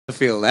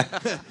field. Eh?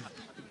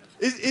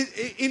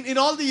 In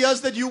all the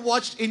years that you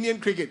watched Indian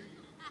cricket,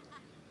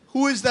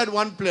 who is that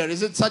one player?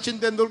 Is it Sachin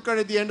Tendulkar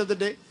at the end of the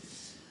day?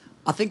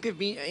 I think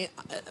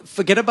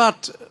forget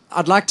about,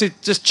 I'd like to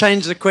just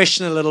change the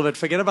question a little bit.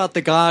 Forget about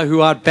the guy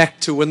who I'd back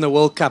to win the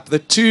World Cup. The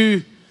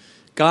two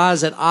guys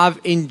that I've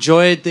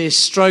enjoyed their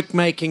stroke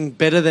making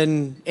better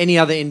than any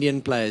other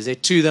Indian players. They're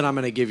two that I'm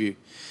going to give you.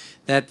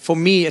 That for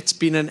me, it's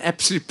been an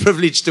absolute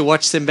privilege to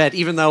watch them bat,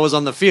 even though I was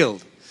on the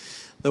field.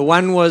 The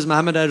one was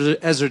Mohammed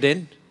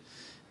Azharuddin.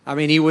 I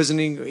mean,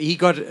 he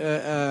got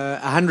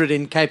 100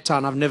 in Cape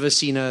Town. I've never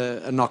seen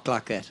a knock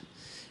like that.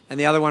 And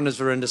the other one is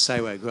Virender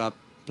Sehwag, who I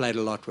played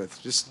a lot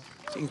with. Just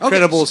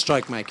incredible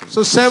stroke making.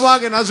 So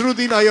Sehwag and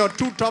Azharuddin are your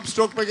two top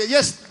stroke makers.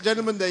 Yes,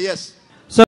 gentlemen there, yes.